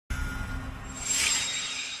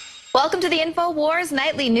Welcome to the INFOWARS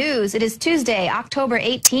Nightly News. It is Tuesday, October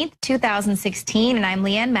 18th, 2016, and I'm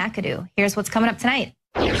Leanne McAdoo. Here's what's coming up tonight.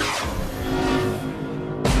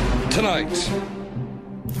 Tonight,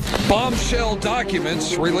 bombshell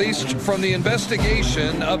documents released from the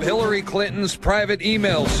investigation of Hillary Clinton's private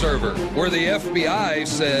email server, where the FBI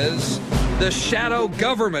says the shadow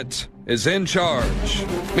government is in charge.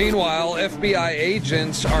 Meanwhile, FBI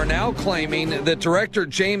agents are now claiming that Director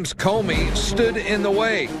James Comey stood in the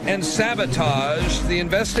way and sabotaged the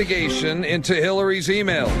investigation into Hillary's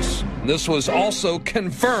emails. This was also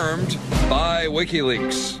confirmed by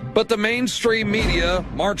WikiLeaks. But the mainstream media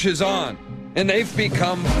marches on, and they've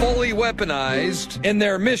become fully weaponized in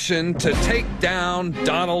their mission to take down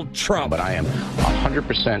Donald Trump. But I am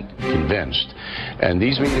 100% convinced, and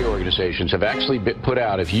these media organizations have actually put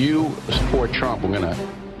out, if you support Trump,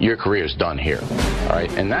 your career is done here. All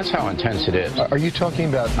right, and that's how intense it is. Are you talking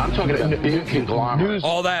about? I'm talking about big conglomerates.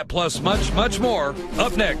 All that plus much, much more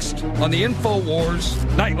up next on the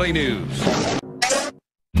INFOWARS Nightly News.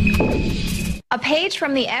 A page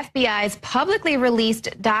from the FBI's publicly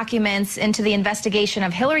released documents into the investigation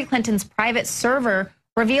of Hillary Clinton's private server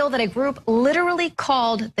revealed that a group literally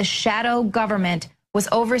called the shadow government was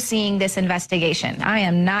overseeing this investigation. I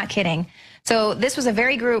am not kidding. So this was a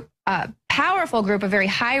very powerful group of very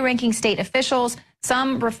high-ranking state officials,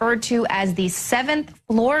 some referred to as the Seventh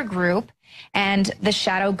Floor Group and the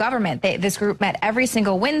shadow government. This group met every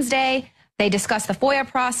single Wednesday. They discussed the FOIA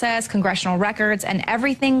process, congressional records, and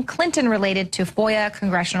everything Clinton-related to FOIA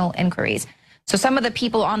congressional inquiries. So some of the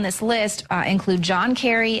people on this list include John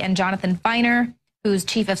Kerry and Jonathan Feiner, who's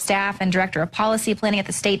Chief of Staff and Director of Policy Planning at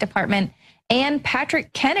the State Department, and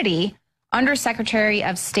Patrick Kennedy, Undersecretary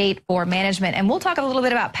of State for Management. And we'll talk a little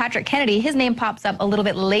bit about Patrick Kennedy. His name pops up a little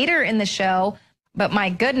bit later in the show, but my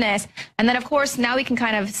goodness. And then, of course, now we can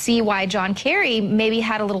kind of see why John Kerry maybe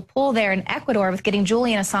had a little pull there in Ecuador with getting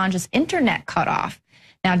Julian Assange's internet cut off.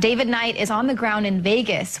 Now, David Knight is on the ground in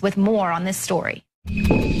Vegas with more on this story.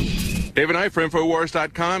 David Knight for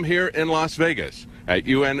INFOWARS.com here in Las Vegas. At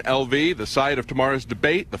UNLV, the site of tomorrow's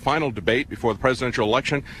debate, the final debate before the presidential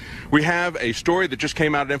election, we have a story that just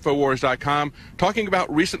came out at INFOWARS.com talking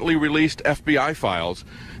about recently released FBI files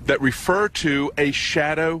that refer to a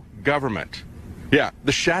shadow government. Yeah,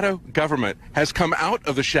 the shadow government has come out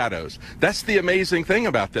of the shadows. That's the amazing thing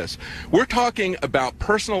about this. We're talking about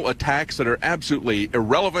personal attacks that are absolutely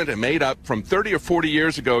irrelevant and made up from 30 or 40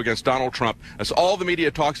 years ago against Donald Trump. That's all the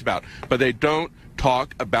media talks about. But they don't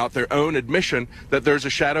talk about their own admission that there's a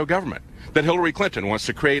shadow government, that Hillary Clinton wants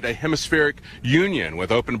to create a hemispheric union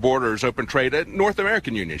with open borders, open trade, a North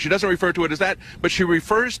American union. She doesn't refer to it as that, but she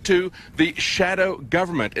refers to the shadow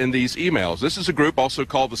government in these emails. This is a group also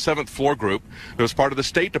called the Seventh Floor Group, that was part of the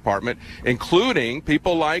State Department, including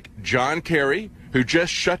people like John Kerry, who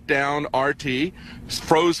just shut down RT,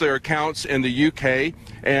 froze their accounts in the UK,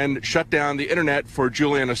 and shut down the internet for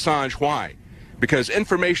Julian Assange. Why? Because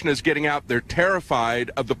information is getting out. They're terrified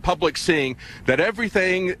of the public seeing that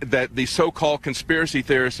everything that the so-called conspiracy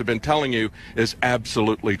theorists have been telling you is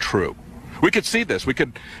absolutely true. We could see this. We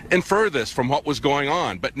could infer this from what was going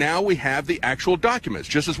on. But now we have the actual documents,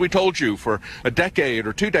 just as we told you for a decade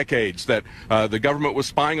or 2 decades that the government was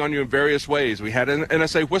spying on you in various ways. We had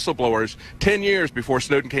NSA whistleblowers 10 years before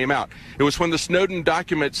Snowden came out. It was when the Snowden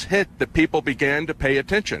documents hit that people began to pay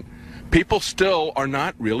attention. People still are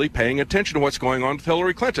not really paying attention to what's going on with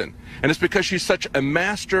Hillary Clinton. And it's because she's such a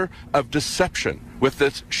master of deception with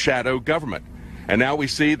this shadow government. And now we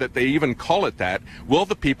see that they even call it that. Will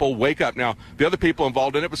the people wake up? Now, the other people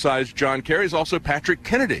involved in it besides John Kerry is also Patrick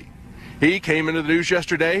Kennedy. He came into the news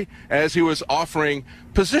yesterday as he was offering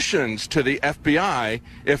positions to the FBI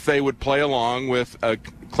if they would play along with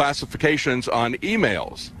classifications on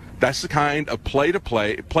emails. That's the kind of play to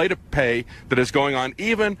pay that is going on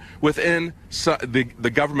even within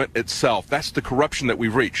the government itself. That's the corruption that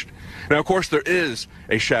we've reached. Now, of course, there is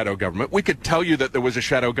a shadow government. We could tell you that there was a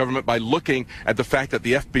shadow government by looking at the fact that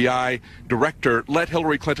the FBI director let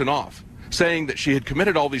Hillary Clinton off, saying that she had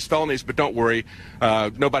committed all these felonies, but don't worry,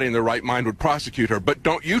 nobody in their right mind would prosecute her. But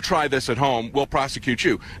don't you try this at home, we'll prosecute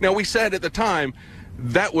you. Now, we said at the time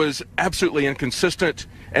that was absolutely inconsistent,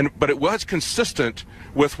 but it was consistent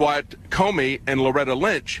with what Comey and Loretta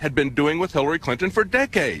Lynch had been doing with Hillary Clinton for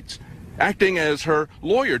decades, acting as her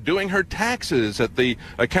lawyer, doing her taxes at the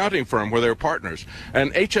accounting firm where they were partners,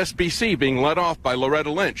 and HSBC being led off by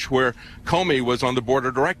Loretta Lynch, where Comey was on the board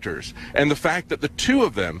of directors, and the fact that the two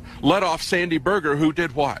of them led off Sandy Berger, who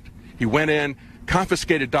did what? He went in,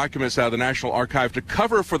 confiscated documents out of the National Archive to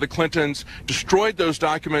cover for the Clintons, destroyed those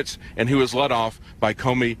documents, and he was let off by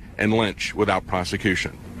Comey and Lynch without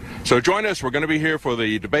prosecution. So join us. We're going to be here for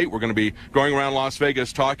the debate. We're going to be going around Las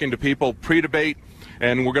Vegas talking to people pre-debate,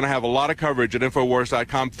 and we're going to have a lot of coverage at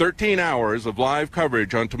INFOWARS.com. 13 hours of live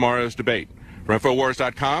coverage on tomorrow's debate. For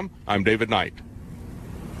INFOWARS.com, I'm David Knight.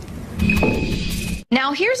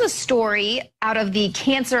 Now, here's a story out of the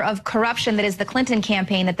cancer of corruption that is the Clinton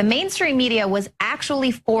campaign that the mainstream media was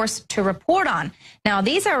actually forced to report on. Now,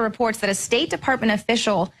 these are reports that a State Department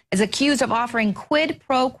official is accused of offering quid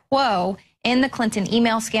pro quo in the Clinton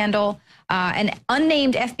email scandal. An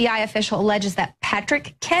unnamed FBI official alleges that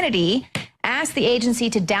Patrick Kennedy asked the agency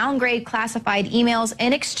to downgrade classified emails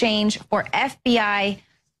in exchange for FBI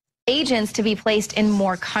agents to be placed in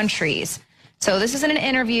more countries. So this is in an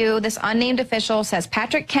interview. This unnamed official says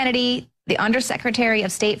Patrick Kennedy, the Undersecretary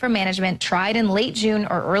of State for Management, tried in late June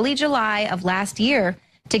or early July of last year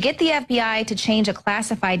to get the FBI to change a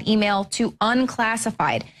classified email to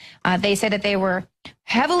unclassified. They said that they were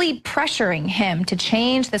heavily pressuring him to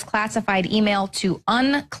change this classified email to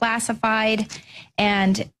unclassified,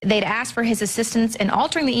 and they'd asked for his assistance in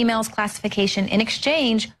altering the email's classification in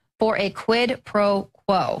exchange for a quid pro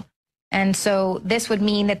quo. And so this would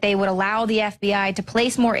mean that they would allow the FBI to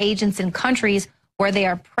place more agents in countries where they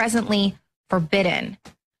are presently forbidden.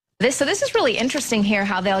 So this is really interesting here,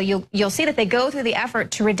 how you'll see that they go through the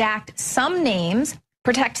effort to redact some names,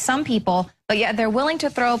 protect some people, but yet they're willing to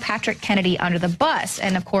throw Patrick Kennedy under the bus.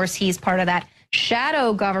 And of course, he's part of that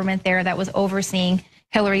shadow government there that was overseeing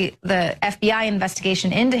the FBI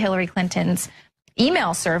investigation into Hillary Clinton's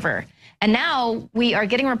email server. And now we are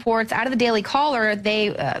getting reports out of the Daily Caller.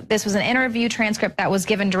 This was an interview transcript that was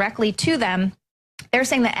given directly to them. They're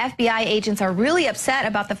saying that FBI agents are really upset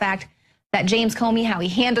about the fact that James Comey, how he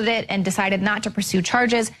handled it and decided not to pursue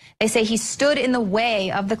charges. They say he stood in the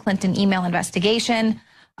way of the Clinton email investigation.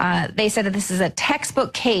 They said that this is a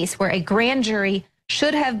textbook case where a grand jury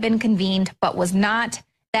should have been convened but was not.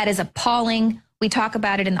 That is appalling. We talk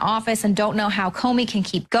about it in the office and don't know how Comey can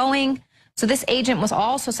keep going. So this agent was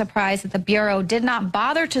also surprised that the Bureau did not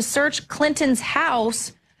bother to search Clinton's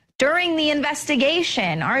house during the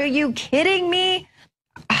investigation. Are you kidding me?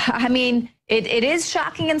 I mean, it is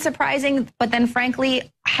shocking and surprising, but then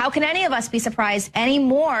frankly, how can any of us be surprised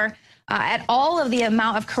anymore at all of the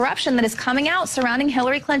amount of corruption that is coming out surrounding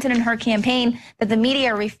Hillary Clinton and her campaign that the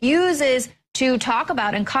media refuses to talk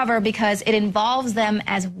about and cover because it involves them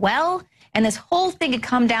as well? And this whole thing could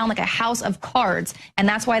come down like a house of cards, and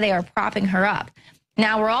that's why they are propping her up.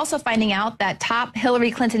 Now, we're also finding out that top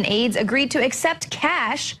Hillary Clinton aides agreed to accept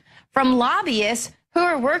cash from lobbyists who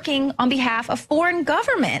are working on behalf of foreign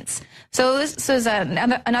governments. So this is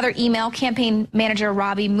another email. Campaign manager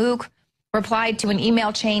Robbie Mook replied to an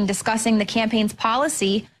email chain discussing the campaign's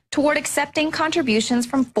policy toward accepting contributions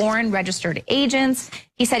from foreign registered agents.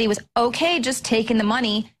 He said he was okay just taking the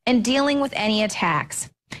money and dealing with any attacks.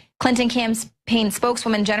 Clinton campaign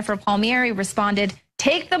spokeswoman Jennifer Palmieri responded,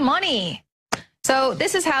 "Take the money." So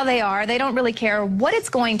this is how they are. They don't really care what it's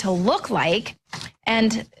going to look like.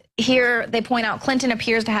 And here they point out Clinton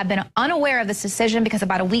appears to have been unaware of this decision because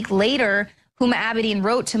about a week later, Huma Abedin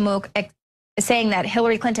wrote to Mook saying that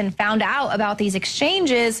Hillary Clinton found out about these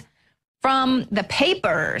exchanges from the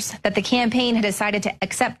papers, that the campaign had decided to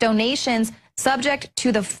accept donations subject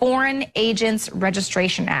to the Foreign Agents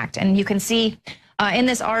Registration Act. And you can see in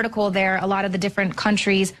this article there a lot of the different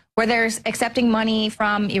countries where they're accepting money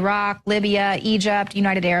from: Iraq, Libya, Egypt,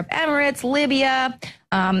 United Arab Emirates, Libya.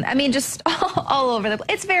 I mean, just all over the place.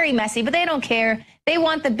 It's very messy, but they don't care. They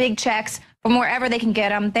want the big checks from wherever they can get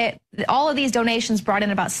them. All of these donations brought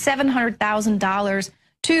in about $700,000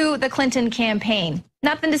 to the Clinton campaign.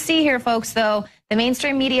 Nothing to see here, folks, though. The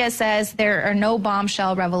mainstream media says there are no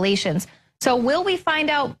bombshell revelations. So will we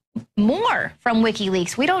find out more from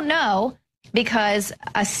WikiLeaks? We don't know, because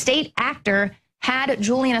a state actor had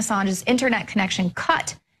Julian Assange's internet connection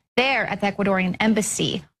cut there at the Ecuadorian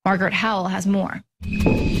embassy. Margaret Howell has more.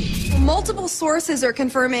 Multiple sources are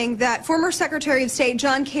confirming that former Secretary of State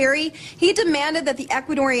John Kerry, he demanded that the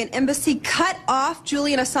Ecuadorian embassy cut off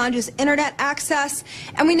Julian Assange's internet access.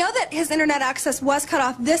 And we know that his internet access was cut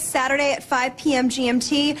off this Saturday at 5 p.m.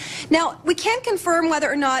 GMT. Now, we can't confirm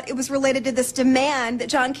whether or not it was related to this demand that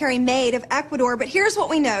John Kerry made of Ecuador, but here's what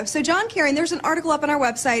we know. So John Kerry, and there's an article up on our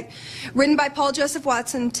website written by Paul Joseph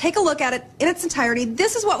Watson. Take a look at it in its entirety.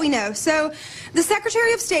 This is what we know. So the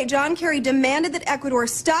Secretary of State John Kerry demanded that Ecuador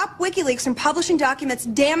stop WikiLeaks WikiLeaks from publishing documents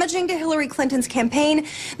damaging to Hillary Clinton's campaign.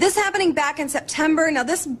 This happening back in September. Now,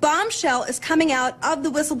 this bombshell is coming out of the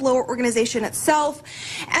whistleblower organization itself,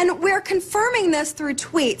 and we're confirming this through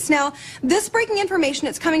tweets. Now, this breaking information,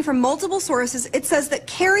 it's coming from multiple sources. It says that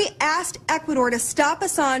Kerry asked Ecuador to stop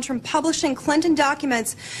Assange from publishing Clinton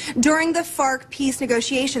documents during the FARC peace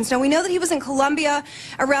negotiations. Now, we know that he was in Colombia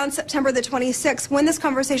around September the 26th when this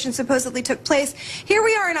conversation supposedly took place. Here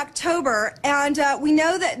we are in October, and we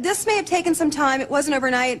know that this may have taken some time. It wasn't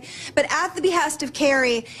overnight, but at the behest of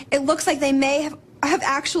Kerry, it looks like they may have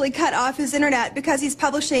actually cut off his internet because he's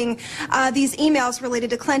publishing these emails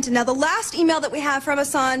related to Clinton. Now, the last email that we have from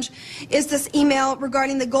Assange is this email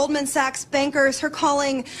regarding the Goldman Sachs bankers, her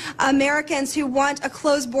calling Americans who want a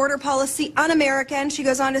closed border policy un-American. She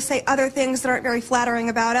goes on to say other things that aren't very flattering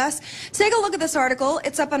about us. Take a look at this article.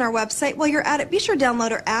 It's up on our website. While you're at it, be sure to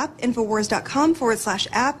download our app,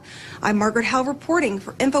 INFOWARS.com/app. I'm Margaret Howell reporting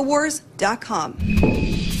for INFOWARS.com.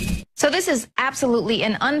 So this is absolutely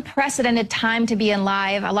an unprecedented time to be in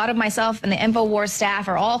live. A lot of myself and the InfoWars staff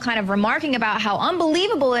are all kind of remarking about how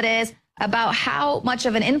unbelievable it is about how much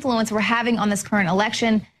of an influence we're having on this current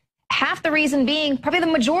election. Half the reason being, probably the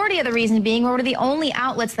majority of the reason being, we're the only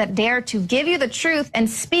outlets that dare to give you the truth and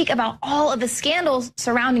speak about all of the scandals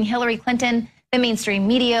surrounding Hillary Clinton, the mainstream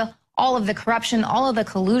media, all of the corruption, all of the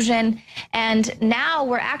collusion. And now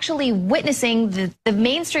we're actually witnessing the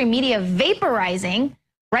mainstream media vaporizing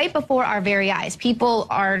right before our very eyes. People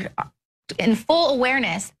are in full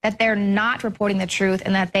awareness that they're not reporting the truth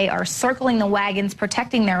and that they are circling the wagons,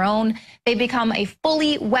 protecting their own. They become a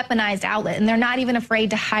fully weaponized outlet, and they're not even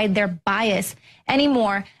afraid to hide their bias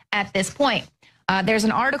anymore at this point. There's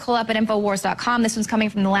an article up at InfoWars.com. This one's coming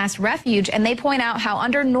from The Last Refuge, and they point out how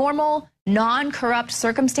under normal, non-corrupt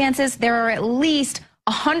circumstances, there are at least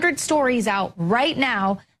 100 stories out right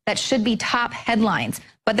now that should be top headlines,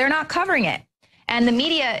 but they're not covering it. And the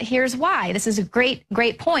media, here's why. This is a great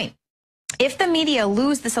point. If the media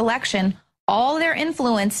lose this election, all their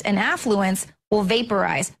influence and affluence will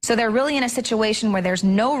vaporize. So they're really in a situation where there's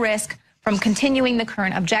no risk from continuing the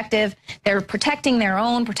current objective. They're protecting their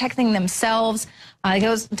own, protecting themselves. It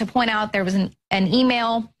goes to point out there was an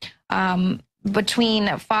email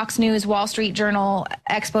between Fox News, Wall Street Journal,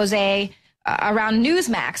 expose around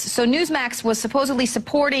Newsmax. So Newsmax was supposedly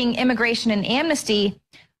supporting immigration and amnesty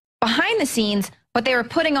behind the scenes, but they were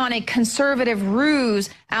putting on a conservative ruse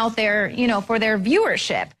out there, you know, for their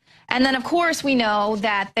viewership. And then, of course, we know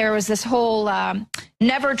that there was this whole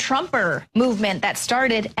Never Trumper movement that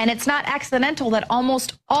started, and it's not accidental that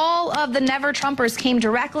almost all of the Never Trumpers came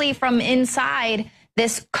directly from inside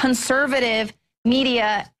this conservative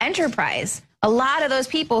media enterprise. A lot of those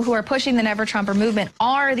people who are pushing the Never Trumper movement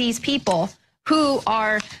are these people who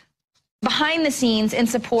are behind the scenes in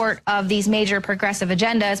support of these major progressive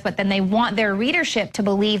agendas, but then they want their readership to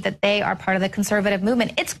believe that they are part of the conservative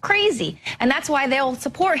movement. It's crazy. And that's why they'll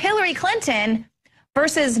support Hillary Clinton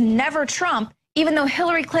versus Never Trump, even though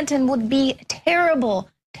Hillary Clinton would be terrible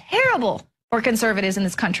for conservatives in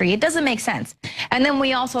this country. It doesn't make sense. And then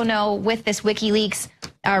we also know with this WikiLeaks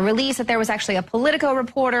release that there was actually a Politico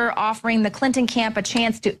reporter offering the Clinton camp a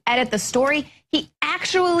chance to edit the story. He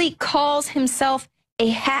actually calls himself a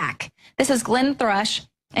hack. This is Glenn Thrush,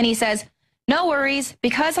 and he says, "No worries,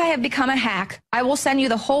 because I have become a hack, I will send you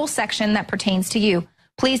the whole section that pertains to you.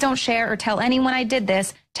 Please don't share or tell anyone I did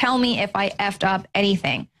this. Tell me if I effed up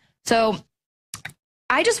anything." So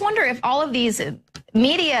I just wonder if all of these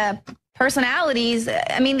media personalities,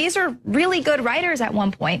 I mean, these are really good writers at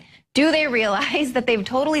one point. Do they realize that they've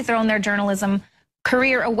totally thrown their journalism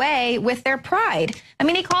career away with their pride? I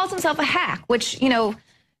mean, he calls himself a hack, which, you know,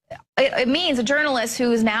 it means a journalist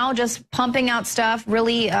who is now just pumping out stuff,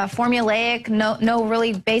 really formulaic, no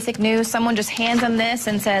really basic news. Someone just hands him this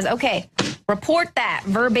and says, okay, report that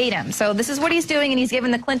verbatim. So this is what he's doing, and he's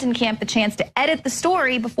given the Clinton camp the chance to edit the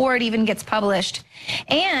story before it even gets published.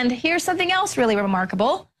 And here's something else really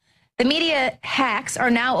remarkable. The media hacks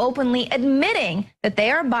are now openly admitting that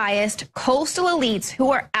they are biased coastal elites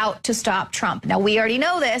who are out to stop Trump. Now, we already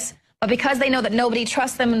know this, but because they know that nobody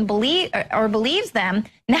trusts them and believes them,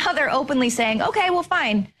 now they're openly saying, okay, well,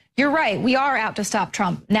 fine, you're right, we are out to stop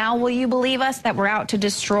Trump. Now will you believe us that we're out to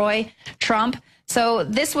destroy Trump? So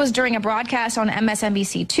this was during a broadcast on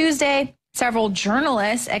MSNBC Tuesday. Several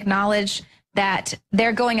journalists acknowledged that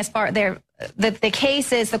they're going as far, the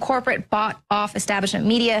case is the corporate bought-off establishment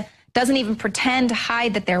media doesn't even pretend to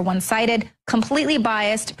hide that they're one-sided, completely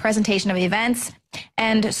biased presentation of events.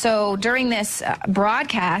 And so during this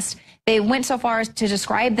broadcast, they went so far as to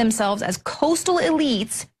describe themselves as coastal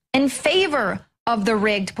elites in favor of the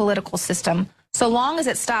rigged political system. so long as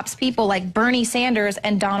it stops people like Bernie Sanders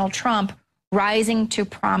and Donald Trump rising to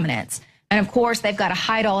prominence. And of course, they've got to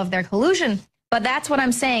hide all of their collusion. But that's what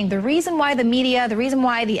I'm saying. The reason why the media, the reason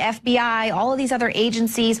why the FBI, all of these other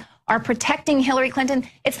agencies are protecting Hillary Clinton,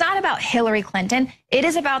 it's not about Hillary Clinton. It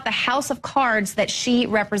is about the house of cards that she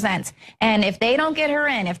represents. And if they don't get her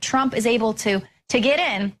in, if Trump is able to get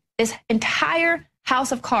in, this entire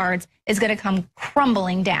house of cards is going to come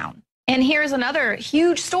crumbling down. And here's another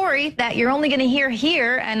huge story that you're only going to hear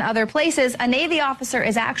here and other places. A Navy officer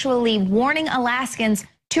is actually warning Alaskans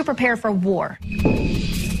to prepare for war.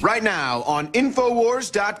 Right now on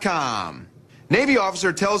INFOWARS.com. Navy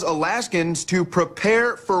officer tells Alaskans to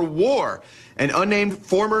prepare for war. An unnamed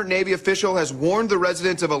former Navy official has warned the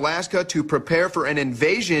residents of Alaska to prepare for an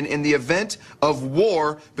invasion in the event of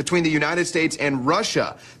war between the United States and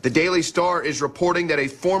Russia. The Daily Star is reporting that a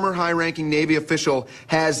former high-ranking Navy official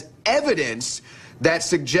has evidence that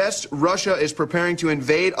suggests Russia is preparing to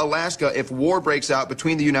invade Alaska if war breaks out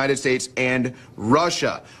between the United States and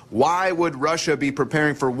Russia. Why would Russia be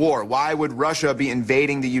preparing for war? Why would Russia be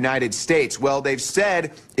invading the United States? Well, they've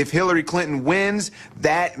said if Hillary Clinton wins,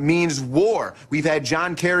 that means war. We've had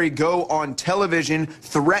John Kerry go on television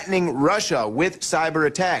threatening Russia with cyber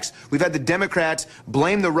attacks. We've had the Democrats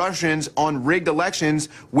blame the Russians on rigged elections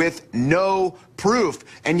with no proof.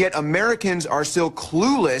 And yet Americans are still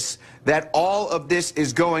clueless that all of this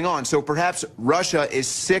is going on. So perhaps Russia is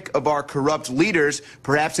sick of our corrupt leaders.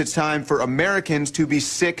 Perhaps it's time for Americans to be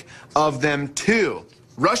sick of them too.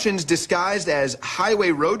 Russians disguised as highway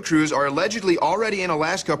road crews are allegedly already in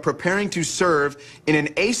Alaska preparing to serve in an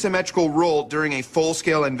asymmetrical role during a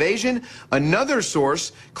full-scale invasion. Another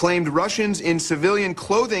source claimed Russians in civilian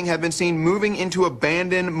clothing have been seen moving into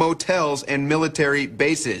abandoned motels and military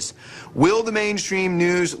bases. Will the mainstream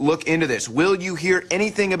news look into this? Will you hear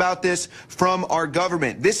anything about this from our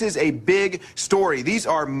government? This is a big story. These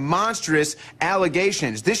are monstrous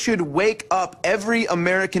allegations. This should wake up every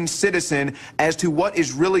American citizen as to what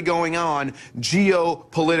is really going on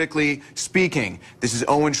geopolitically speaking. This is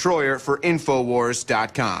Owen Schroyer for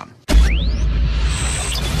INFOWARS.com.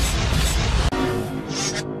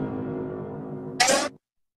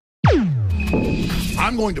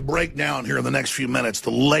 I'm going to break down here in the next few minutes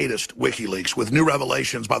the latest WikiLeaks with new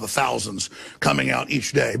revelations by the thousands coming out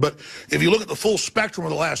each day. But if you look at the full spectrum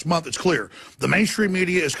of the last month, it's clear. The mainstream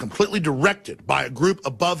media is completely directed by a group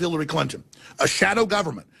above Hillary Clinton, a shadow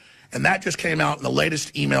government. And that just came out in the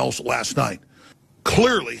latest emails last night.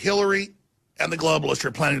 Clearly, Hillary and the globalists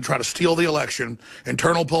are planning to try to steal the election.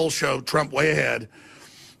 Internal polls show Trump way ahead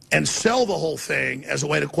and sell the whole thing as a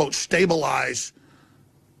way to, quote, stabilize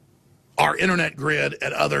our internet grid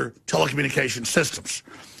and other telecommunication systems.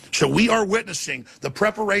 So we are witnessing the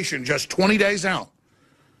preparation just 20 days out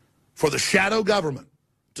for the shadow government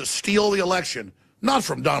to steal the election, not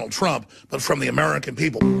from Donald Trump, but from the American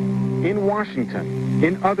people. In Washington,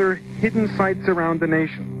 in other hidden sites around the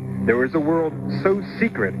nation, there is a world so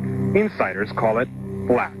secret, insiders call it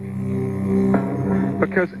black.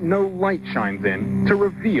 Because no light shines in to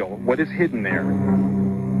reveal what is hidden there.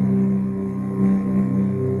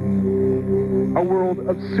 A world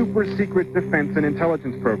of super secret defense and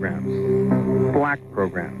intelligence programs, black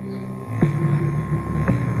programs.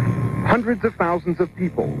 Hundreds of thousands of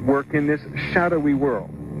people work in this shadowy world,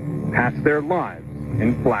 pass their lives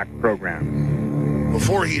in black programs.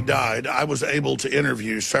 Before he died, I was able to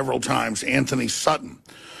interview several times Anthony Sutton,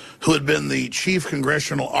 who had been the chief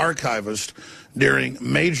congressional archivist during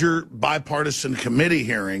major bipartisan committee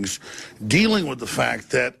hearings dealing with the fact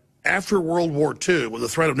that after World War II, with the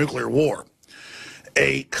threat of nuclear war,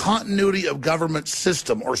 a continuity of government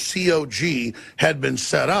system, or COG, had been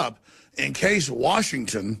set up in case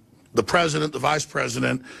Washington, the president, the vice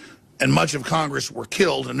president, and much of Congress were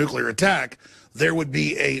killed in a nuclear attack. There would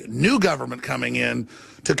be a new government coming in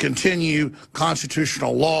to continue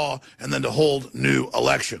constitutional law and then to hold new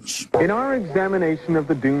elections. In our examination of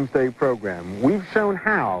the Doomsday Program, we've shown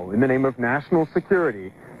how, in the name of national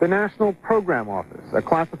security, the National Program Office, a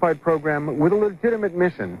classified program with a legitimate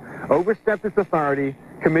mission, overstepped its authority,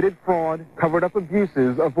 committed fraud, covered up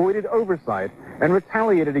abuses, avoided oversight, and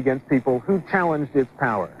retaliated against people who challenged its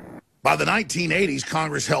power. By the 1980s,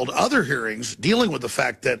 Congress held other hearings dealing with the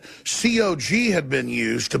fact that COG had been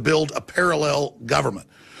used to build a parallel government,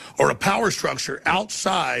 or a power structure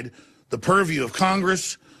outside the purview of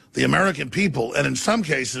Congress, the American people, and in some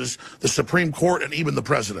cases, the Supreme Court and even the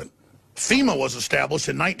president. FEMA was established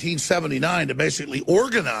in 1979 to basically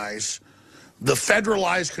organize the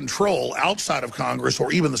federalized control outside of Congress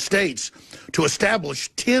or even the states to establish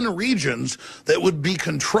 10 regions that would be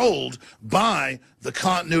controlled by the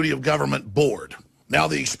Continuity of Government Board. Now,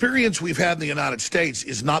 the experience we've had in the United States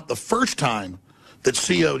is not the first time that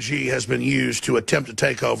COG has been used to attempt to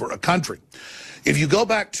take over a country. If you go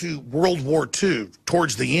back to World War II,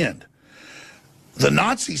 towards the end, the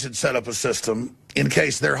Nazis had set up a system in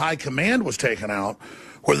case their high command was taken out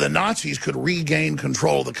where the Nazis could regain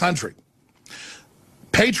control of the country.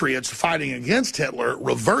 Patriots fighting against Hitler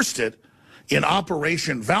reversed it in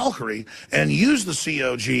Operation Valkyrie and used the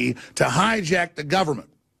COG to hijack the government.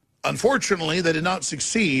 Unfortunately, they did not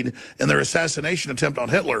succeed in their assassination attempt on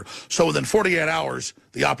Hitler, so within 48 hours,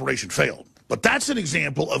 the operation failed. But that's an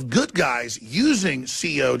example of good guys using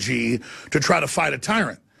COG to try to fight a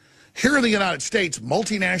tyrant. Here in the United States,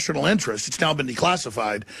 multinational interests, it's now been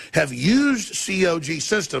declassified, have used COG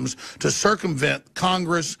systems to circumvent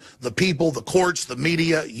Congress, the people, the courts, the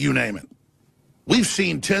media, you name it. We've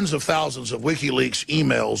seen tens of thousands of WikiLeaks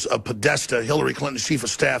emails of Podesta, Hillary Clinton's chief of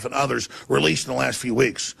staff, and others released in the last few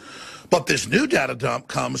weeks. But this new data dump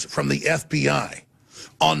comes from the FBI.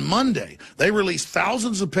 On Monday, they released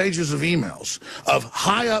thousands of pages of emails of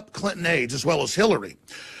high-up Clinton aides, as well as Hillary,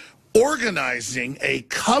 organizing a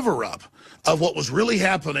cover-up of what was really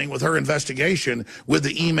happening with her investigation with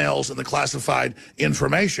the emails and the classified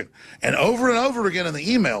information. And over again in the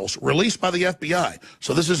emails released by the FBI,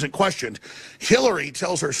 so this isn't questioned, Hillary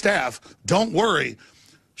tells her staff, don't worry,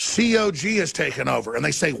 COG has taken over. And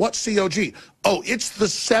they say, what COG? Oh, it's the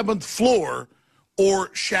 7th floor or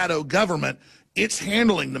shadow government. It's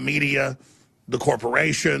handling the media, the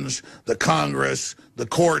corporations, the Congress, the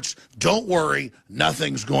courts. Don't worry,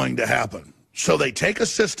 nothing's going to happen. So they take a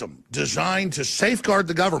system designed to safeguard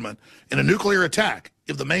the government in a nuclear attack,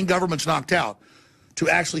 if the main government's knocked out, to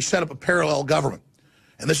actually set up a parallel government.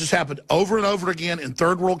 And this has happened over and over again in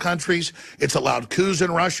third world countries. It's allowed coups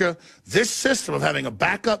in Russia. This system of having a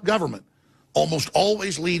backup government almost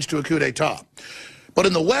always leads to a coup d'etat. But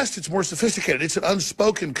in the West, it's more sophisticated. It's an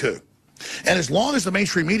unspoken coup. And as long as the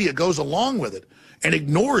mainstream media goes along with it and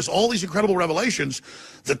ignores all these incredible revelations,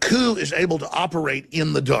 the coup is able to operate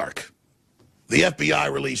in the dark. The FBI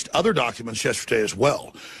released other documents yesterday as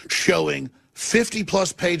well, showing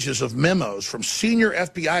 50-plus pages of memos from senior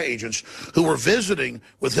FBI agents who were visiting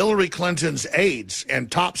with Hillary Clinton's aides and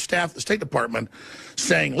top staff at the State Department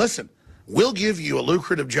saying, listen, we'll give you a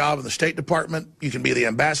lucrative job in the State Department. You can be the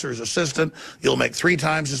ambassador's assistant. You'll make 3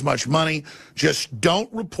 times as much money. Just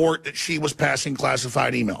don't report that she was passing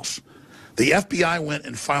classified emails. The FBI went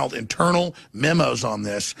and filed internal memos on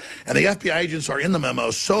this, and the FBI agents are in the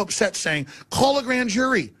memos so upset saying, call a grand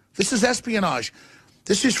jury. This is espionage.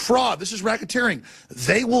 This is fraud. This is racketeering.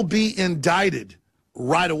 They will be indicted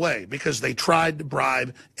right away because they tried to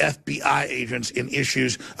bribe FBI agents in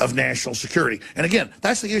issues of national security. And again,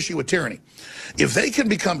 that's the issue with tyranny. If they can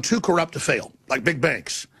become too corrupt to fail, like big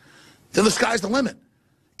banks, then the sky's the limit.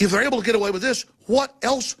 If they're able to get away with this, what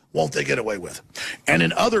else won't they get away with? And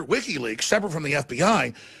in other WikiLeaks, separate from the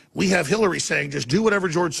FBI, we have Hillary saying, just do whatever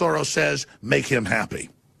George Soros says, make him happy.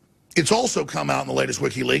 It's also come out in the latest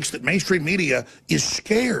WikiLeaks that mainstream media is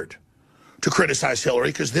scared to criticize Hillary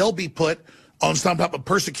because they'll be put on some type of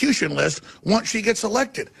persecution list once she gets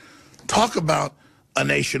elected. Talk about a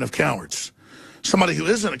nation of cowards. Somebody who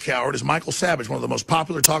isn't a coward is Michael Savage, one of the most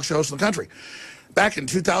popular talk show hosts in the country. Back in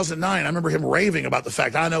 2009, I remember him raving about the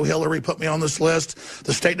fact, I know Hillary put me on this list.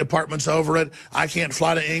 The State Department's over it. I can't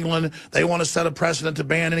fly to England. They want to set a precedent to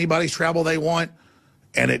ban anybody's travel they want.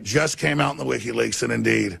 And it just came out in the WikiLeaks, and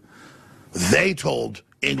indeed, they told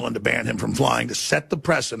England to ban him from flying to set the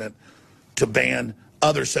precedent to ban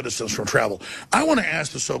other citizens from travel. I want to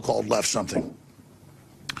ask the so-called left something.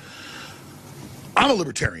 I'm a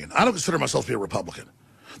libertarian. I don't consider myself to be a Republican.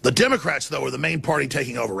 The Democrats, though, are the main party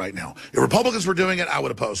taking over right now. If Republicans were doing it, I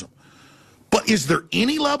would oppose them. But is there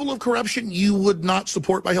any level of corruption you would not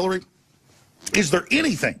support by Hillary? Is there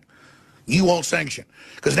anything you won't sanction?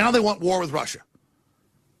 Because now they want war with Russia.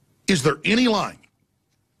 Is there any line?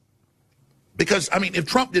 Because, I mean, if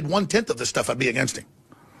Trump did 1/10 of this stuff, I'd be against him.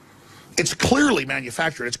 It's clearly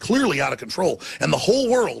manufactured. It's clearly out of control. And the whole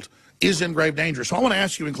world is in grave danger. So I want to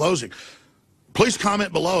ask you in closing, please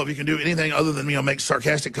comment below if you can do anything other than, make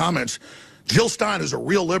sarcastic comments. Jill Stein, who's a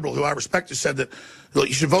real liberal who I respect, has said that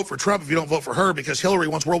you should vote for Trump if you don't vote for her because Hillary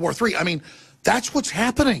wants World War III. I mean, that's what's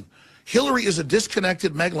happening. Hillary is a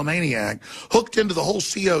disconnected megalomaniac hooked into the whole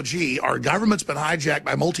COG. Our government's been hijacked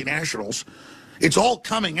by multinationals. It's all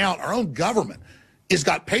coming out. Our own government has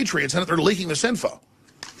got patriots in it. They're leaking this info.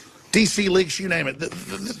 DC leaks, you name it.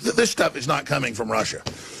 This stuff is not coming from Russia.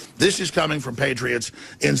 This is coming from patriots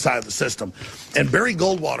inside the system. And Barry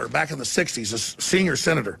Goldwater, back in the 60s, a senior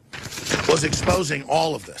senator, was exposing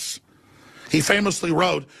all of this. He famously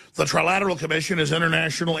wrote, "The Trilateral Commission is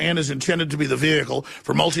international and is intended to be the vehicle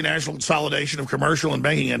for multinational consolidation of commercial and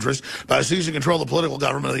banking interests by seizing control of the political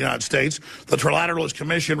government of the United States. The Trilateralist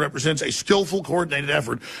Commission represents a skillful, coordinated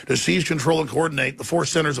effort to seize, control, and coordinate the four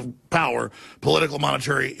centers of power: political,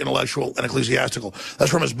 monetary, intellectual, and ecclesiastical."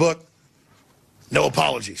 That's from his book, No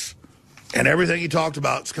Apologies. And everything he talked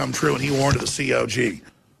about has come true, and he warned of the COG.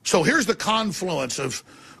 So here's the confluence of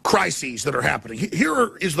crises that are happening.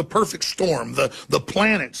 Here is the perfect storm, the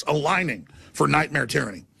planets aligning for nightmare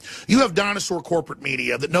tyranny. You have dinosaur corporate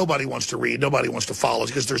media that nobody wants to read, nobody wants to follow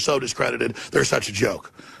because they're so discredited, they're such a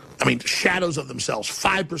joke. I mean, shadows of themselves.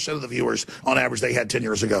 5% of the viewers, on average, they had 10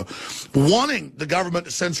 years ago, wanting the government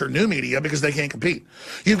to censor new media because they can't compete.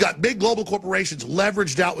 You've got big global corporations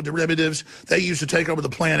leveraged out with derivatives they used to take over the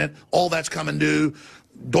planet. All that's coming due.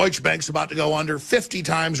 Deutsche Bank's about to go under 50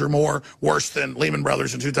 times or more, worse than Lehman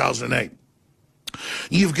Brothers in 2008.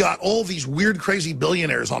 You've got all these weird, crazy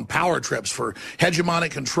billionaires on power trips for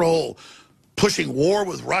hegemonic control, pushing war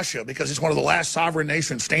with Russia because it's one of the last sovereign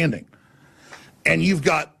nations standing. And you've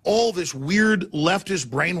got all this weird leftist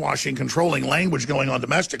brainwashing, controlling language going on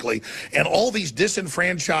domestically, and all these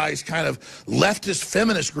disenfranchised kind of leftist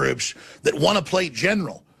feminist groups that want to play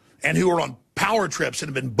general and who are on power trips and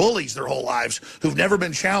have been bullies their whole lives, who've never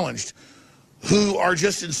been challenged, who are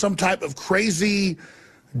just in some type of crazy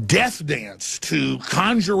death dance to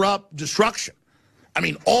conjure up destruction. I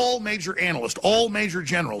mean, all major analysts, all major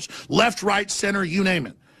generals, left, right, center, you name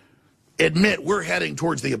it, admit we're heading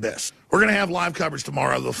towards the abyss. We're going to have live coverage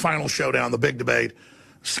tomorrow, the final showdown, the big debate.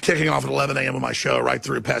 It's kicking off at 11 a.m. on my show, right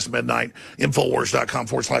through past midnight,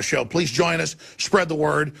 Infowars.com/show. Please join us, spread the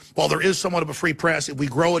word. While there is somewhat of a free press, if we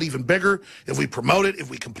grow it even bigger, if we promote it,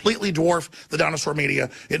 if we completely dwarf the dinosaur media,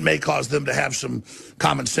 it may cause them to have some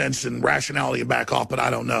common sense and rationality and back off, but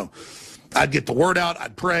I don't know. I'd get the word out,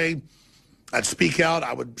 I'd pray, I'd speak out,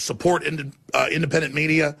 I would support independent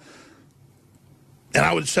media, and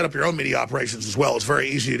I would set up your own media operations as well. It's very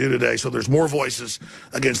easy to do today, so there's more voices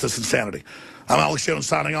against this insanity. I'm Alex Jones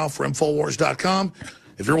signing off for InfoWars.com.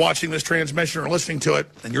 If you're watching this transmission or listening to it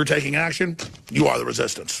and you're taking action, you are the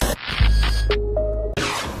resistance.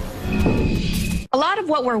 A lot of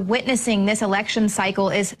what we're witnessing this election cycle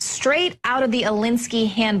is straight out of the Alinsky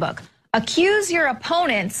handbook. Accuse your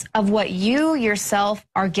opponents of what you yourself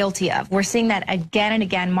are guilty of. We're seeing that again and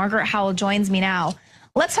again. Margaret Howell joins me now.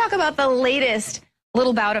 Let's talk about the latest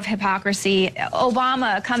little bout of hypocrisy.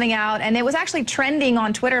 Obama coming out, and it was actually trending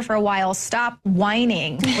on Twitter for a while. Stop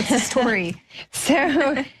whining. What's the story?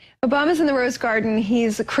 So Obama's in the Rose Garden.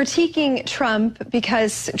 He's critiquing Trump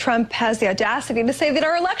because Trump has the audacity to say that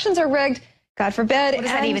our elections are rigged. God forbid. What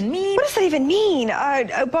does that even mean? What does that even mean?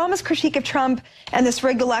 Obama's critique of Trump and this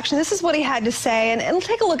rigged election, this is what he had to say. And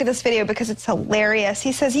take a look at this video because it's hilarious.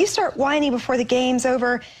 He says, you start whining before the game's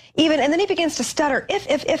over. And then he begins to stutter, if,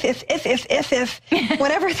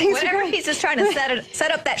 whenever things are going. He's just trying to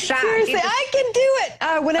set up that shot. Seriously, I can do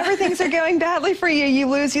it. Whenever things are going badly for you, you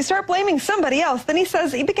lose. You start blaming somebody else. Then he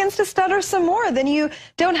says, he begins to stutter some more. Then you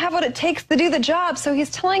don't have what it takes to do the job. So he's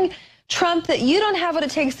telling Trump that you don't have what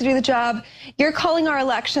it takes to do the job. You're calling our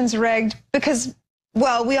elections rigged because,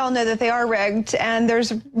 well, we all know that they are rigged, and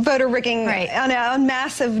there's voter rigging on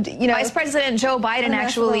massive, Vice President Joe Biden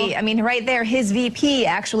actually, I mean, right there, his VP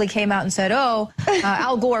actually came out and said,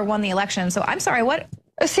 Al Gore won the election. So I'm sorry, what?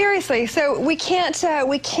 Seriously, so we can't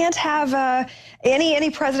have any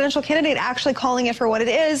presidential candidate actually calling it for what it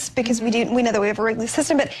is, because we know that we have a rigged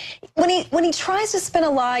system. But when he tries to spin a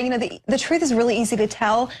lie, the truth is really easy to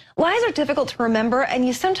tell. Lies are difficult to remember, and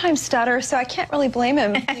you sometimes stutter. So I can't really blame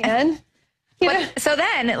him, man. So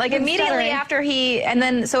then, immediately after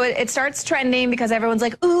so it starts trending because everyone's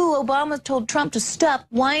like, ooh, Obama told Trump to stop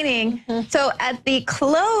whining. Mm-hmm. So at the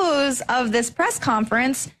close of this press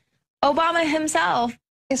conference, Obama himself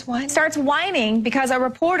starts whining because a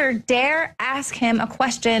reporter dare ask him a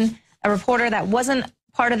question, a reporter that wasn't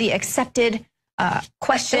part of the accepted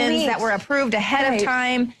questions that were approved ahead of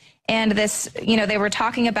time. And this, they were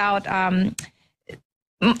talking about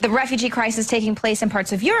the refugee crisis taking place in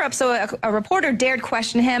parts of Europe. So a reporter dared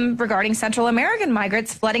question him regarding Central American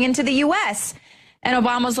migrants flooding into the U.S. And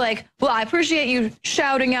Obama's like, well, I appreciate you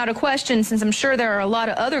shouting out a question, since I'm sure there are a lot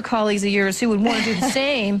of other colleagues of yours who would want to do the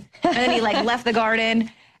same. And then he left the garden.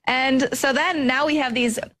 And so then now we have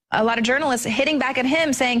a lot of journalists hitting back at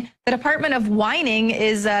him saying the Department of Whining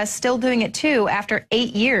is still doing it too after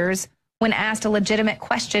 8 years when asked a legitimate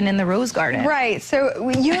question in the Rose Garden. Right. So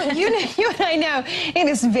you and I know it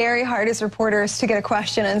is very hard as reporters to get a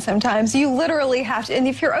question, and sometimes you literally have to, and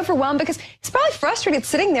if you're overwhelmed, because it's probably frustrated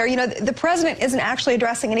sitting there, the president isn't actually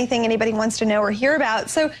addressing anything anybody wants to know or hear about.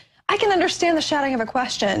 So I can understand the shouting of a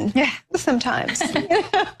question. Yeah. Sometimes.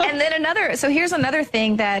 And then here's another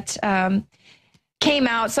thing that came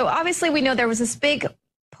out. So obviously we know there was this big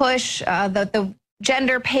push, the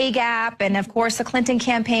gender pay gap, and of course the Clinton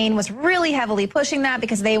campaign was really heavily pushing that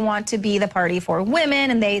because they want to be the party for women,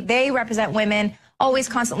 and they represent women, always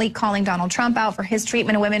constantly calling Donald Trump out for his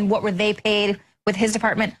treatment of women. What were they paid with his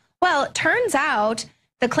department? Well, it turns out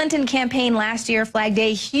the Clinton campaign last year flagged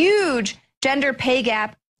a huge gender pay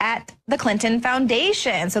gap at the Clinton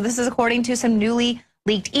Foundation. So this is according to some newly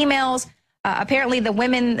leaked emails. Apparently the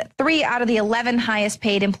women, 3 out of the 11 highest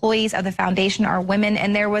paid employees of the foundation are women,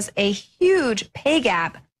 and there was a huge pay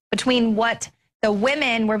gap between what the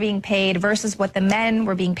women were being paid versus what the men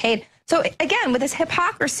were being paid. So again, with this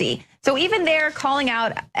hypocrisy. So even they're calling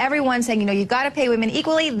out everyone saying, you've got to pay women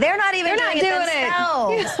equally. They're not even doing it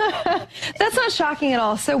themselves. That's not shocking at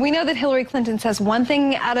all. So we know that Hillary Clinton says one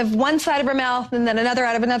thing out of one side of her mouth and then another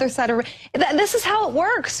out of another side of her. This is how it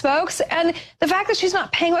works, folks. And the fact that she's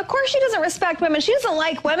not paying, of course she doesn't respect women. She doesn't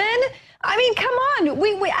like women. I mean, come on.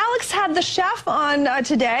 Alex had the chef on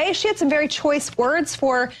today. She had some very choice words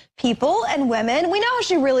for people and women. We know how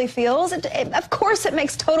she really feels. Of course, it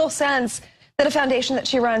makes total sense that a foundation that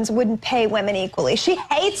she runs wouldn't pay women equally. She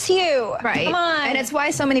hates you. Right. Come on. And it's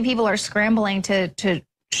why so many people are scrambling to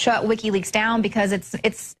shut WikiLeaks down, because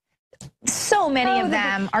it's so many of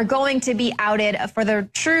them are going to be outed for their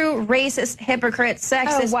true racist, hypocrite,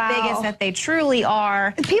 sexist, bigots that they truly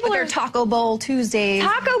are. People are Taco Bowl Tuesdays.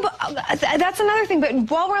 That's another thing. But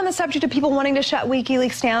while we're on the subject of people wanting to shut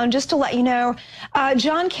WikiLeaks down, just to let you know,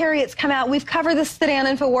 John Kerry, it's come out. We've covered this today on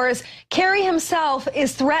InfoWars. Kerry himself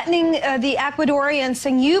is threatening the Ecuadorians,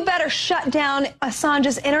 saying, you better shut down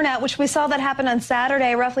Assange's internet, which we saw that happen on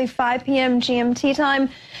Saturday, roughly 5 p.m. GMT time.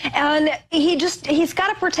 And he's got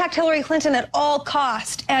to protect Hillary Clinton at all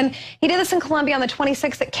cost. And he did this in Colombia on the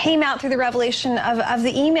 26th. It came out through the revelation of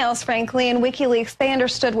the emails, frankly, and WikiLeaks. They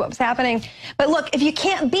understood what was happening. But look, if you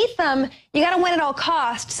can't beat them, you got to win at all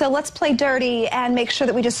costs. So let's play dirty and make sure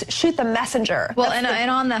that we just shoot the messenger. Well, and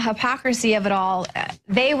on the hypocrisy of it all,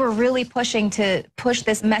 they were really pushing to push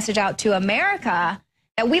this message out to America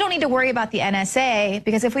that we don't need to worry about the NSA,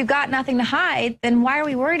 because if we've got nothing to hide, then why are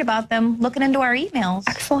we worried about them looking into our emails?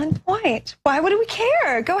 Excellent point. Why would we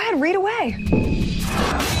care? Go ahead, read away.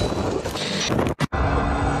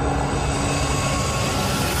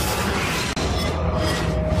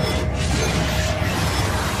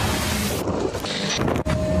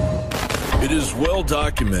 It is well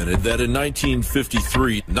documented that in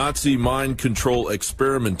 1953, Nazi mind control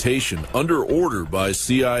experimentation under order by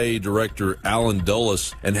CIA Director Allen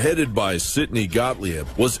Dulles and headed by Sidney Gottlieb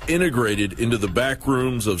was integrated into the back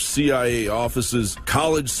rooms of CIA offices,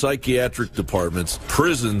 college psychiatric departments,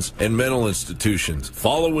 prisons, and mental institutions.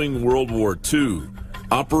 Following World War II,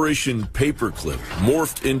 Operation Paperclip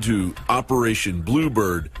morphed into Operation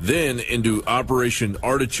Bluebird, then into Operation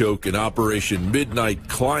Artichoke and Operation Midnight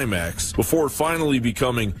Climax, before finally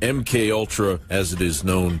becoming MK Ultra as it is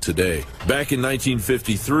known today. Back in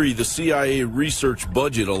 1953, the CIA research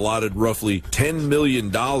budget allotted roughly $10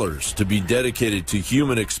 million to be dedicated to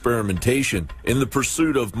human experimentation in the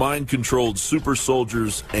pursuit of mind-controlled super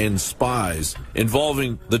soldiers and spies,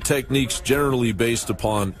 involving the techniques generally based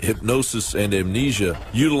upon hypnosis and amnesia,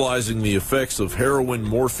 utilizing the effects of heroin,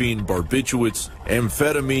 morphine, barbiturates,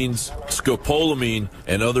 amphetamines, scopolamine,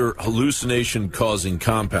 and other hallucination-causing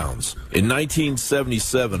compounds. In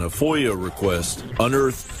 1977, a FOIA request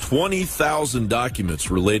unearthed 20,000 documents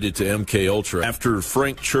related to MK Ultra after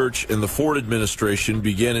Frank Church and the Ford administration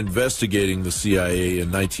began investigating the CIA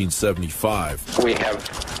in 1975. We have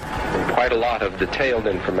quite a lot of detailed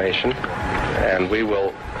information, and we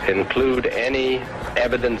will include any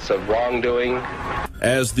evidence of wrongdoing.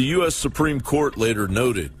 As the U.S. Supreme Court later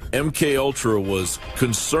noted, MK Ultra was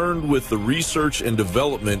concerned with the research and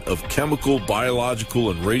development of chemical, biological,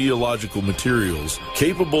 and radiological materials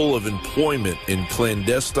capable of employment in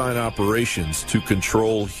clandestine operations to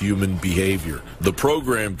control human behavior. The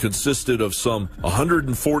program consisted of some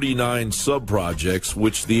 149 sub-projects,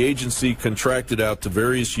 which the agency contracted out to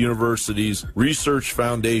various universities, research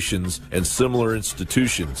foundations, and similar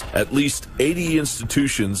institutions. At least 80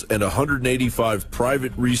 institutions and 185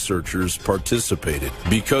 private researchers participated.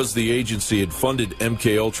 Because the agency had funded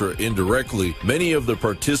MK Ultra indirectly, many of the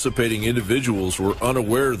participating individuals were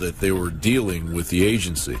unaware that they were dealing with the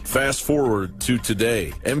agency. Fast forward to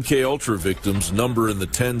today, MK Ultra victims number in the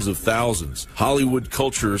tens of thousands. Hollywood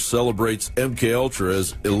culture celebrates MK Ultra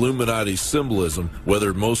as Illuminati symbolism,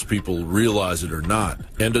 whether most people realize it or not.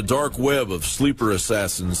 And a dark web of sleeper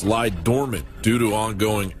assassins lie dormant due to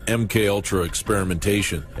ongoing MK Ultra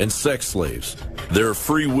experimentation and sex slaves. There Their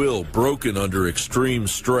free will broken under extreme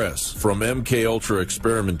stress from MKUltra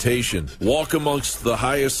experimentation walk amongst the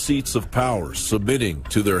highest seats of power, submitting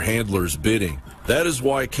to their handlers' bidding. That is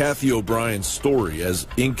why Kathy O'Brien's story, as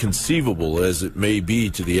inconceivable as it may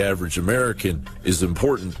be to the average American, is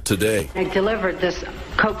important today. I delivered this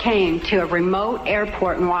cocaine to a remote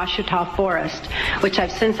airport in Ouachita Forest, which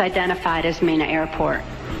I've since identified as Mena Airport.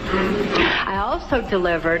 I also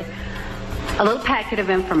delivered a little packet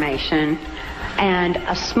of information and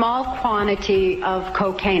a small quantity of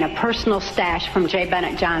cocaine, a personal stash from J.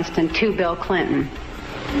 Bennett Johnston, to Bill Clinton.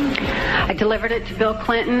 I delivered it to Bill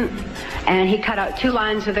Clinton, and he cut out 2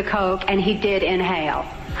 lines of the coke, and he did inhale.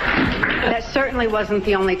 That certainly wasn't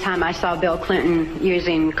the only time I saw Bill Clinton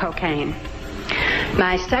using cocaine.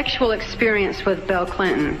 My sexual experience with Bill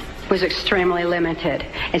Clinton was extremely limited,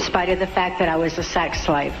 in spite of the fact that I was a sex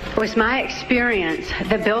slave. It was my experience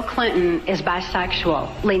that Bill Clinton is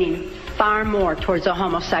bisexual, leaning far more towards a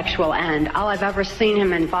homosexual end. All I've ever seen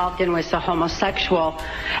him involved in was a homosexual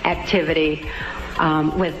activity,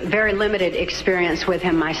 with very limited experience with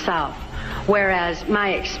him myself. Whereas my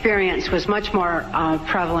experience was much more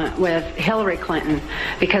prevalent with Hillary Clinton,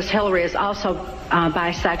 because Hillary is also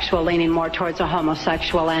bisexual, leaning more towards a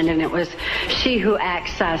homosexual end, and it was she who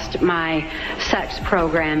accessed my sex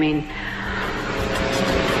programming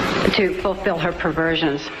to fulfill her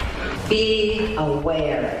perversions. Be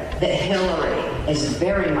aware that Hillary is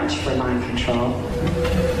very much for mind control.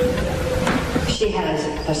 She has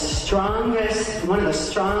the strongest, one of the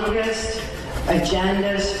strongest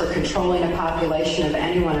agendas for controlling a population of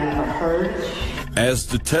anyone I ever heard. As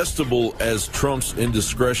detestable as Trump's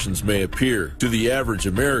indiscretions may appear to the average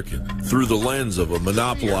American through the lens of a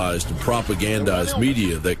monopolized and propagandized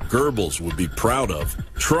media that Goebbels would be proud of,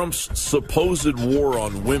 Trump's supposed war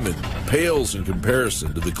on women pales in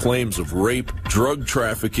comparison to the claims of rape, drug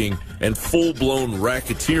trafficking, and full-blown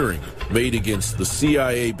racketeering made against the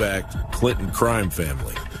CIA-backed Clinton crime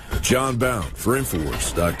family. John Bound for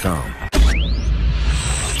INFOWARS.com.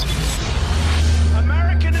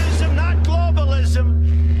 Americanism, not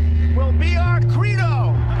globalism, will be our credo.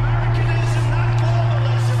 Americanism, not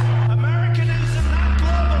globalism. Americanism, not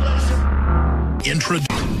globalism.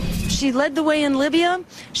 She led the way in Libya.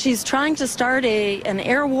 She's trying to start an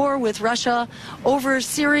air war with Russia over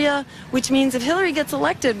Syria, which means if Hillary gets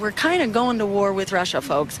elected, we're kind of going to war with Russia,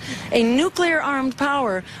 folks. A nuclear-armed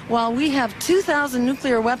power, while we have 2,000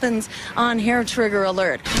 nuclear weapons on hair-trigger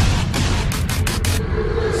alert.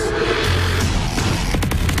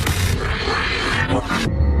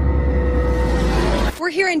 We're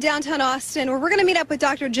here in downtown Austin, where we're going to meet up with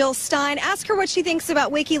Dr. Jill Stein, ask her what she thinks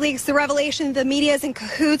about WikiLeaks, the revelation the media is in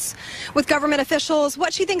cahoots with government officials,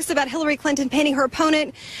 what she thinks about Hillary Clinton painting her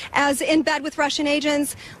opponent as in bed with Russian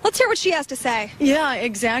agents. Let's hear what she has to say. Yeah,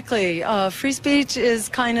 exactly. Free speech is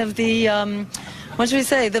kind of the, what should we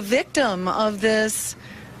say, the victim of this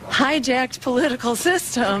hijacked political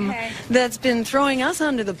system that's been throwing us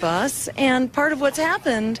under the bus. And part of what's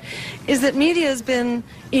happened is that media has been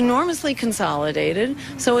enormously consolidated,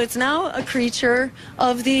 so it's now a creature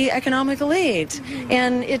of the economic elite.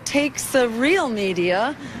 And it takes the real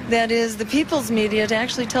media, that is the people's media, to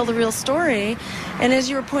actually tell the real story. And as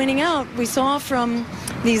you were pointing out, we saw from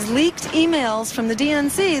these leaked emails from the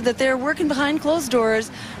DNC that they're working behind closed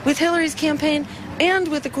doors with Hillary's campaign and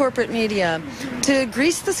with the corporate media to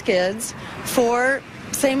grease the skids for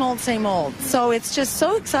same old, same old. So it's just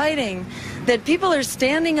so exciting that people are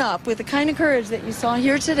standing up with the kind of courage that you saw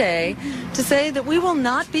here today to say that we will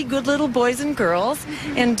not be good little boys and girls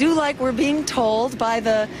and do like we're being told by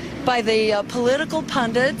the political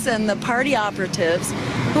pundits and the party operatives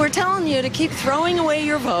who are telling you to keep throwing away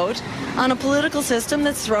your vote on a political system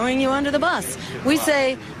that's throwing you under the bus. We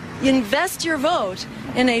say, invest your vote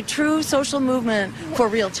in a true social movement for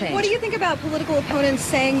real change. What do you think about political opponents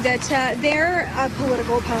saying that their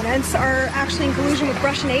political opponents are actually in collusion with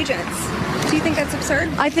Russian agents? Do you think that's absurd?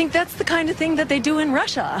 I think that's the kind of thing that they do in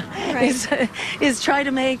Russia, is try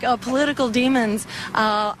to make political demons,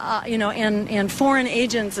 and foreign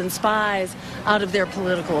agents and spies out of their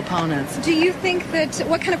political opponents. Do you think that,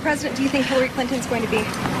 what kind of president do you think Hillary Clinton's going to be?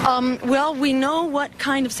 Well, we know what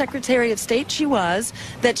kind of Secretary of State she was,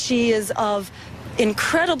 that she is of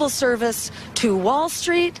incredible service to Wall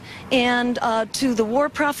Street and to the war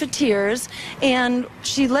profiteers, and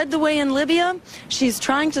she led the way in Libya. She's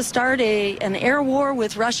trying to start an air war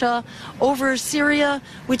with Russia over Syria,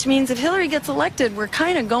 which means if Hillary gets elected, we're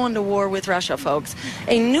kind of going to war with Russia, folks.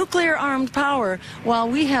 A nuclear-armed power, while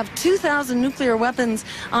we have 2,000 nuclear weapons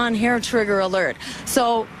on hair-trigger alert.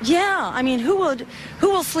 So, yeah, I mean, who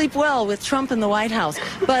will sleep well with Trump in the White House?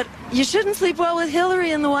 But you shouldn't sleep well with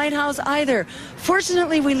Hillary in the White House either.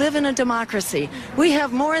 Fortunately, we live in a democracy. We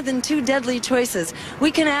have more than two deadly choices. We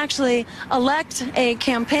can actually elect a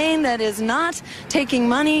campaign that is not taking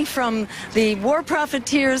money from the war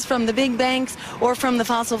profiteers, from the big banks, or from the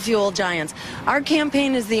fossil fuel giants. Our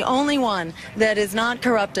campaign is the only one that is not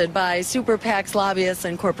corrupted by super PACs, lobbyists,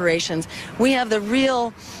 and corporations. We have the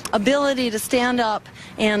real ability to stand up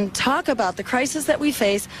and talk about the crisis that we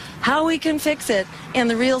face, how we can fix it, and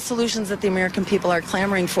the real solutions that the American people are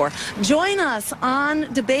clamoring for. Join us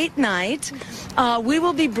on debate night. We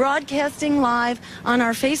will be broadcasting live on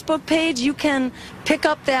our Facebook page. You can pick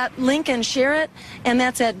up that link and share it, and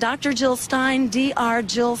that's at Dr. Jill Stein, Dr.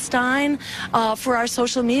 Jill Stein, for our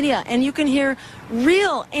social media. And you can hear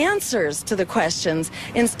real answers to the questions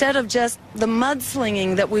instead of just the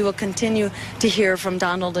mudslinging that we will continue to hear from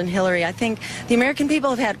Donald and Hillary. I think the American people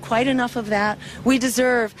have had quite enough of that. We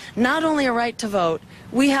deserve not only a right to vote,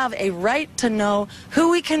 we have a right to know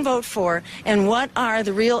who we can vote for and what are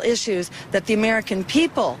the real issues that the American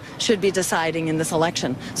people should be deciding in this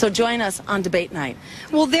election. So join us on debate night.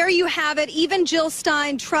 Well, there you have it. Even Jill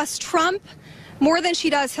Stein trusts Trump more than she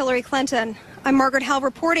does Hillary Clinton. I'm Margaret Howell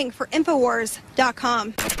reporting for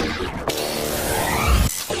INFOWARS.com.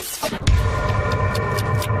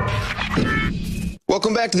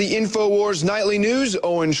 Welcome back to the InfoWars Nightly News.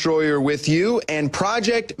 Owen Schroyer with you. And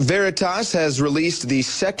Project Veritas has released the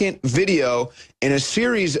second video in a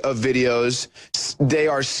series of videos. They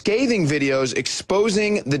are scathing videos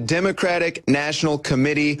exposing the Democratic National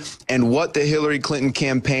Committee and what the Hillary Clinton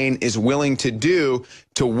campaign is willing to do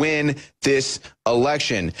to win this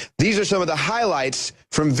election. These are some of the highlights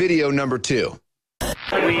from video number 2.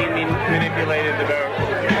 We manipulated the vote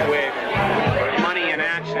with money and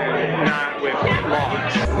action, not with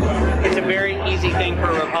laws. It's a very easy thing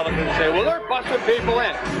for a Republican to say, well, they're busting people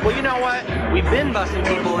in. Well, you know what? We've been busting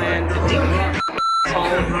people in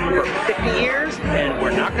for 50 years, and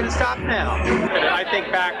we're not going to stop now. I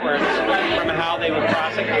think backwards from how they would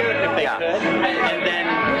prosecute if they could, and then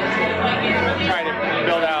try to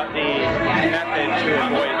build out the method to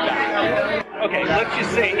avoid that. Okay, let's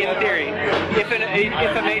just say, in theory, if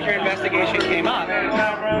a major investigation came up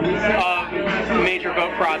of major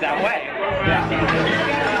vote fraud that way,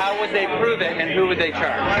 how would they prove it and who would they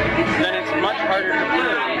charge? Then it's much harder to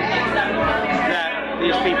prove that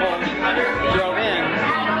these people drove in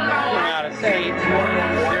from out of state.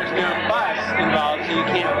 There's no bus involved, so you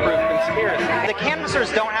can't prove conspiracy. The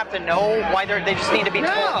canvassers don't have to know why they just need to be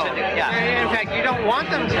told to do it. Yeah. In fact, you don't want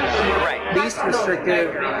them to know. Right. Least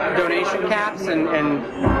restrictive donation caps and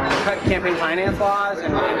cut campaign finance laws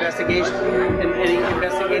and investigation and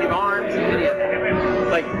investigative arms and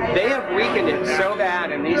like they have weakened it so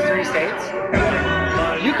bad in these 3 states.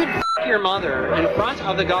 You could f*** your mother in front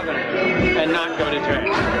of the governor and not go to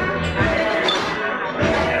jail.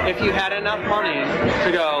 If you had enough money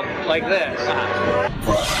to go like this.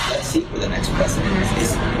 For us, let's see who the next president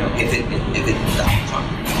is. If it's Donald Trump,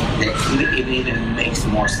 it even makes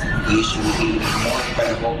more sense. The issue would be more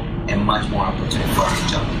credible and much more opportune for us to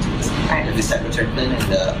jump into this. If it's Secretary Clinton,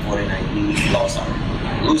 the 49B laws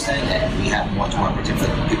are loosened and we have much more opportunity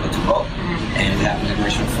for people to vote, and we have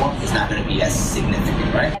immigration reform, it's not going to be as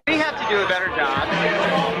significant, right? We have to do a better job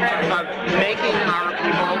of making our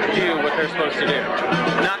people do what they're supposed to do.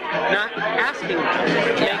 Not asking them,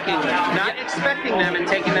 making them, not expecting them and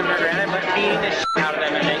taking them for granted, but beating the shit out of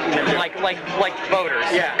them and making them do it. Like voters.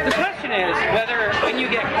 Yeah. The question is whether when you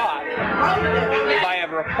get caught by a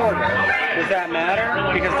reporter, does that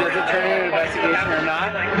matter? Because does it turn into an investigation or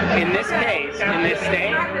not? In this case, in this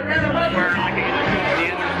state, the answer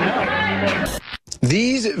is no.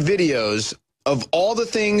 These videos of all the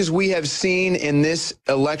things we have seen in this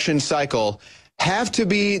election cycle have to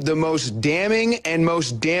be the most damning and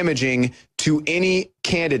most damaging to any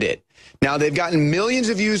candidate. Now, they've gotten millions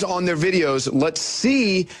of views on their videos. Let's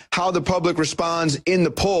see how the public responds in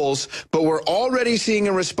the polls. But we're already seeing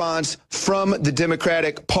a response from the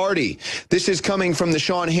Democratic Party. This is coming from the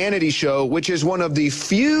Sean Hannity Show, which is one of the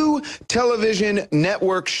few television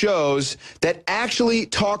network shows that actually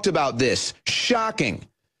talked about this. Shocking.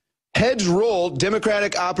 Heads rolled,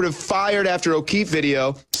 Democratic operative fired after O'Keefe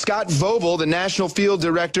video. Scott Vogel, the National Field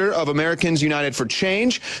Director of Americans United for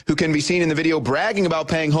Change, who can be seen in the video bragging about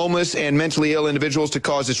paying homeless and mentally ill individuals to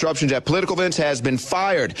cause disruptions at political events, has been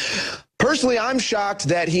fired. Personally, I'm shocked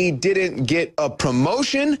that he didn't get a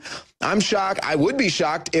promotion. I would be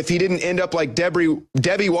shocked if he didn't end up like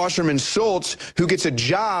Debbie Wasserman Schultz, who gets a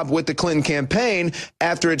job with the Clinton campaign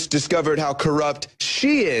after it's discovered how corrupt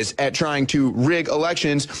she is at trying to rig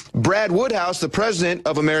elections. Brad Woodhouse, the president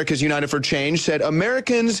of America's United for Change, said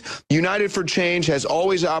Americans United for Change has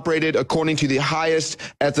always operated according to the highest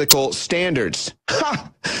ethical standards.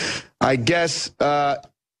 I guess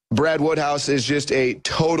Brad Woodhouse is just a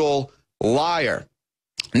total liar.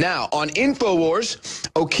 Now, on InfoWars,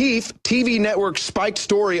 O'Keefe TV network spiked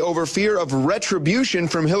story over fear of retribution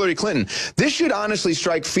from Hillary Clinton. This should honestly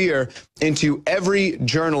strike fear into every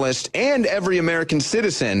journalist and every American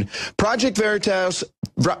citizen. Project Veritas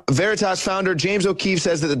founder James O'Keefe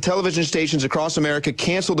says that the television stations across America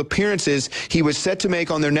canceled appearances he was set to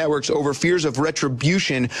make on their networks over fears of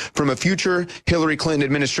retribution from a future Hillary Clinton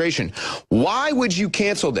administration. Why would you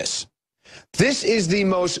cancel this? This is the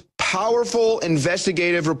most powerful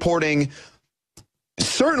investigative reporting,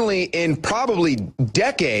 certainly in probably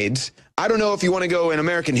decades. I don't know if you want to go in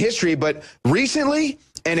American history, but recently,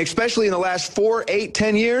 and especially in the last 4, 8,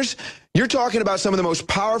 10 years, you're talking about some of the most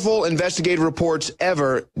powerful investigative reports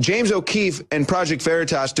ever. James O'Keefe and Project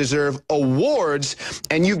Veritas deserve awards,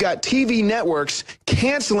 and you've got TV networks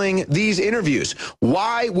canceling these interviews.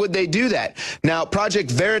 Why would they do that? Now,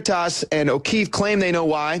 Project Veritas and O'Keefe claim they know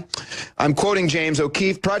why. I'm quoting James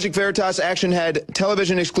O'Keefe. Project Veritas action had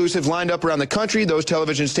television exclusive lined up around the country. Those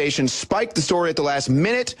television stations spiked the story at the last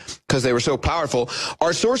minute because they were so powerful.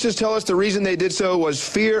 Our sources tell us the reason they did so was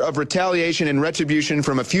fear of retaliation and retribution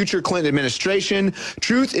from a future Clinton administration.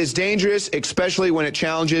 Truth is dangerous, especially when it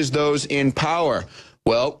challenges those in power.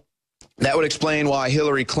 Well, that would explain why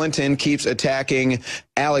Hillary Clinton keeps attacking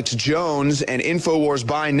Alex Jones and InfoWars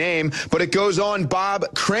by name. But it goes on. Bob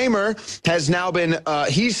Kramer has now been,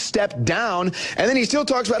 he's stepped down. And then he still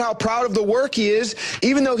talks about how proud of the work he is,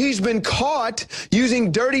 even though he's been caught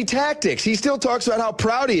using dirty tactics. He still talks about how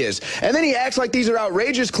proud he is. And then he acts like these are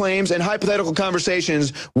outrageous claims and hypothetical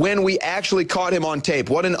conversations when we actually caught him on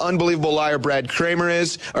tape. What an unbelievable liar Bob Kramer.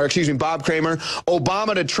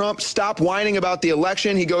 Obama to Trump, stop whining about the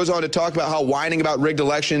election. He goes on to talk about how whining about rigged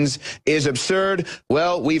elections is absurd.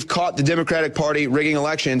 Well, we've caught the Democratic Party rigging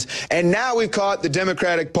elections, and now we've caught the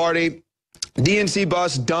Democratic Party. DNC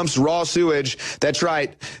bus dumps raw sewage. That's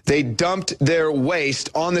right. They dumped their waste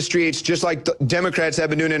on the streets, just like the Democrats have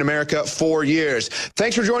been doing in America for years.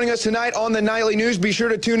 Thanks for joining us tonight on the Nightly News. Be sure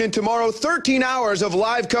to tune in tomorrow. 13 hours of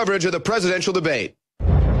live coverage of the presidential debate.